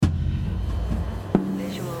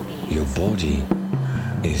Your body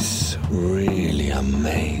is really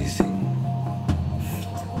amazing.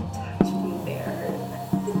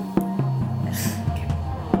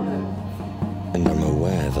 And I'm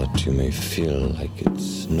aware that you may feel like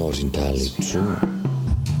it's not entirely true.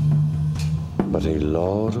 But a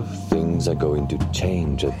lot of things are going to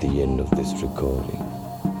change at the end of this recording.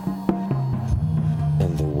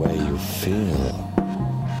 And the way you feel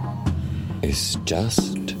is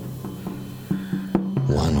just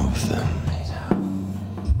one of them.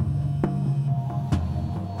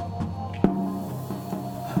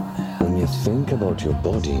 When you think about your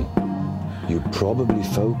body, you probably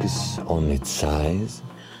focus on its size,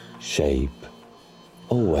 shape,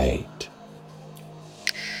 or weight.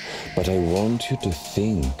 But I want you to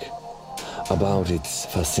think about its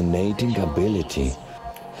fascinating ability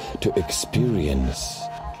to experience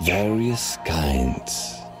various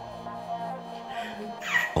kinds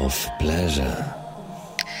of pleasure.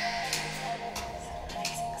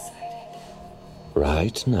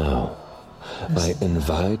 Right now, I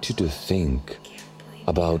invite you to think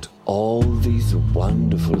about all these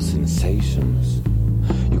wonderful sensations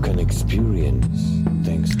you can experience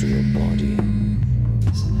thanks to your body.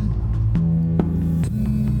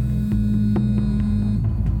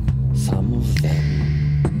 Some of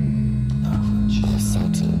them are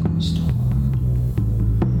subtle.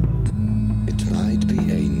 It might be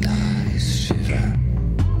a nice shiver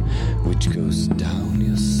which goes down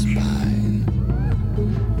your spine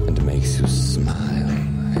and makes you smile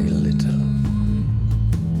a little.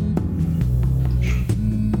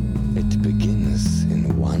 It begins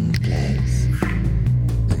in one place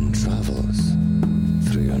and travels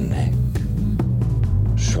through your neck,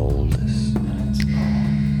 shoulders,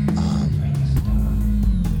 arms,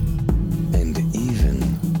 and even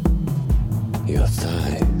your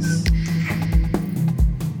thighs.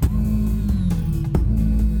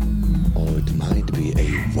 Or it might be a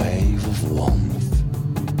wave of warmth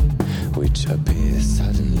which appears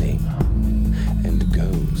suddenly and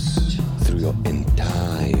goes through your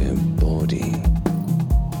entire body.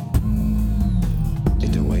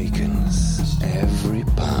 It awakens every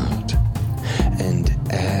part and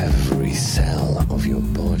every cell of your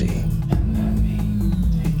body,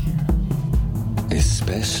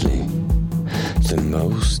 especially the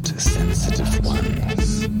most sensitive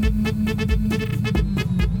ones.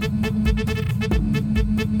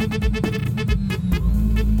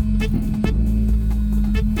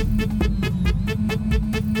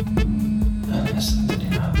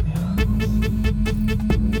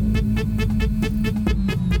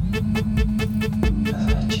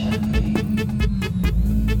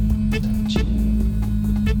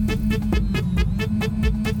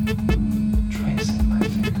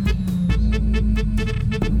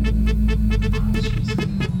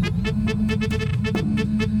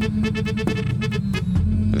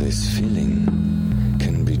 This feeling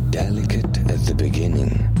can be delicate at the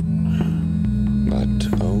beginning,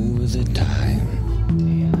 but over the time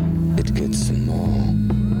it gets more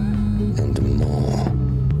and more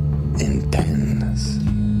intense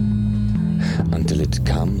until it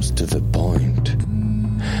comes to the point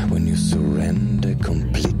when you surrender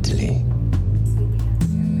completely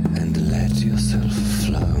and let yourself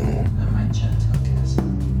flow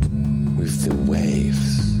with the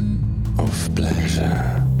waves of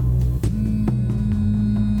pleasure.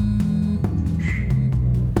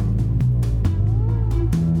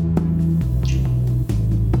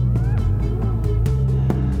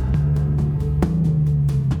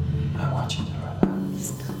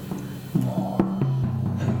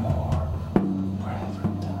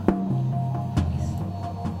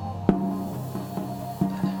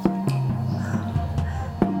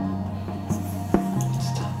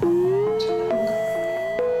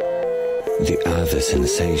 The other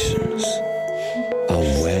sensations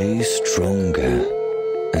are way stronger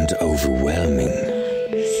and overwhelming.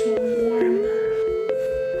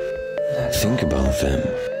 Think about them.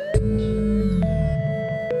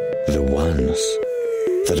 The ones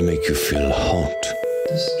that make you feel hot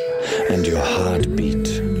and your heartbeat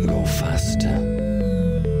go faster.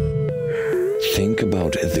 Think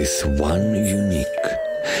about this one unique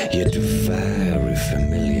yet very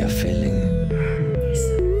familiar feeling.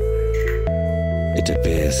 It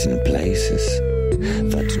appears in places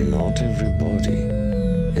that not everybody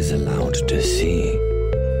is allowed to see.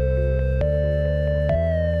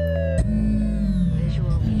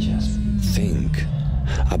 Think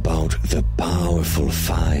about the powerful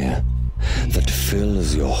fire that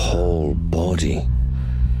fills your whole body.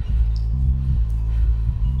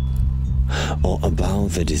 Or about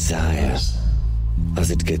the desire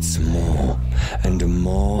as it gets more and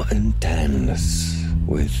more intense.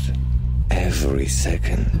 with every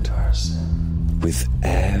second, with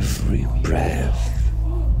every breath.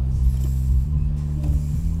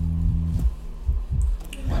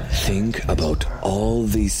 Think about all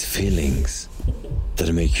these feelings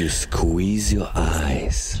that make you squeeze your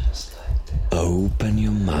eyes, open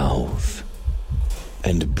your mouth,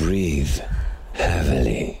 and breathe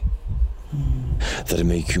heavily. That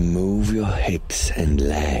make you move your hips and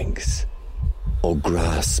legs, or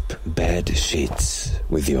grasp bed sheets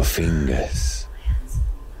with your fingers.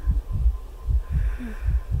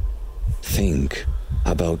 Think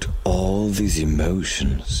about all these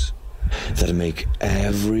emotions that make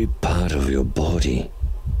every part of your body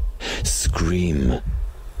scream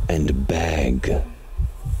and beg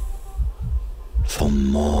for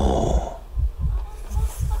more.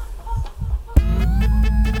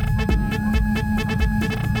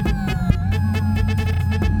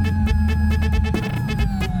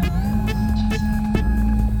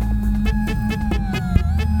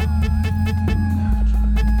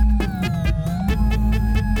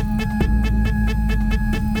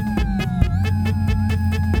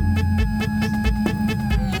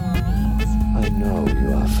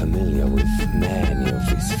 Familiar with many of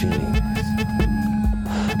these feelings,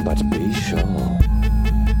 but be sure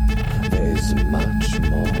there is much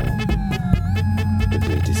more to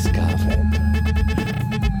be discovered.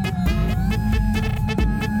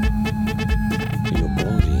 Your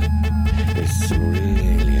body is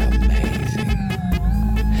really amazing,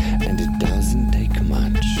 and it doesn't take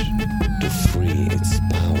much to free its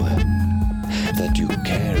power that you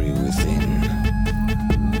carry within.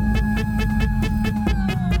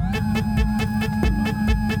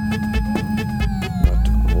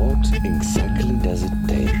 Exactly does it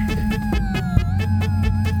take?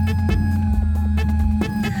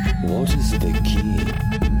 What is the key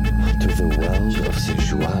to the world of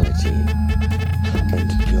sensuality and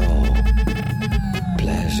pure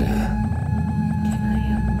pleasure? Can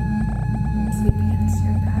I sleep against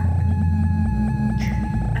your back?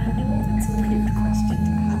 I know that's a weird question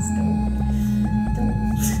to ask.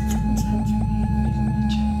 Don't judge me.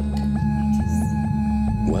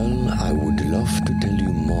 Well, I would love to tell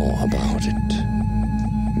you more about it,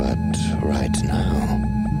 but right now,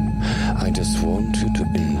 I just want you to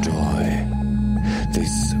enjoy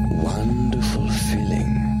this wonderful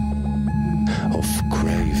feeling of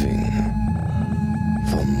craving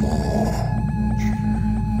for more.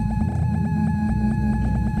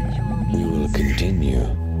 We will continue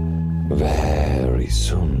very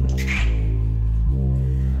soon.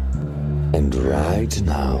 And right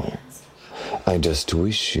now, I just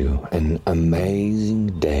wish you an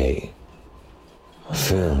amazing day,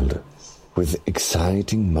 filled with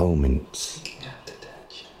exciting moments,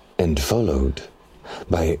 and followed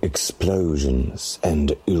by explosions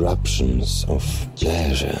and eruptions of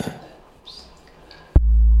pleasure.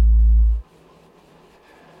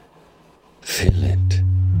 Feel it.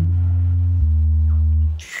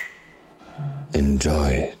 Enjoy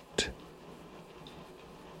it.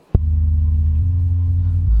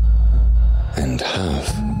 And have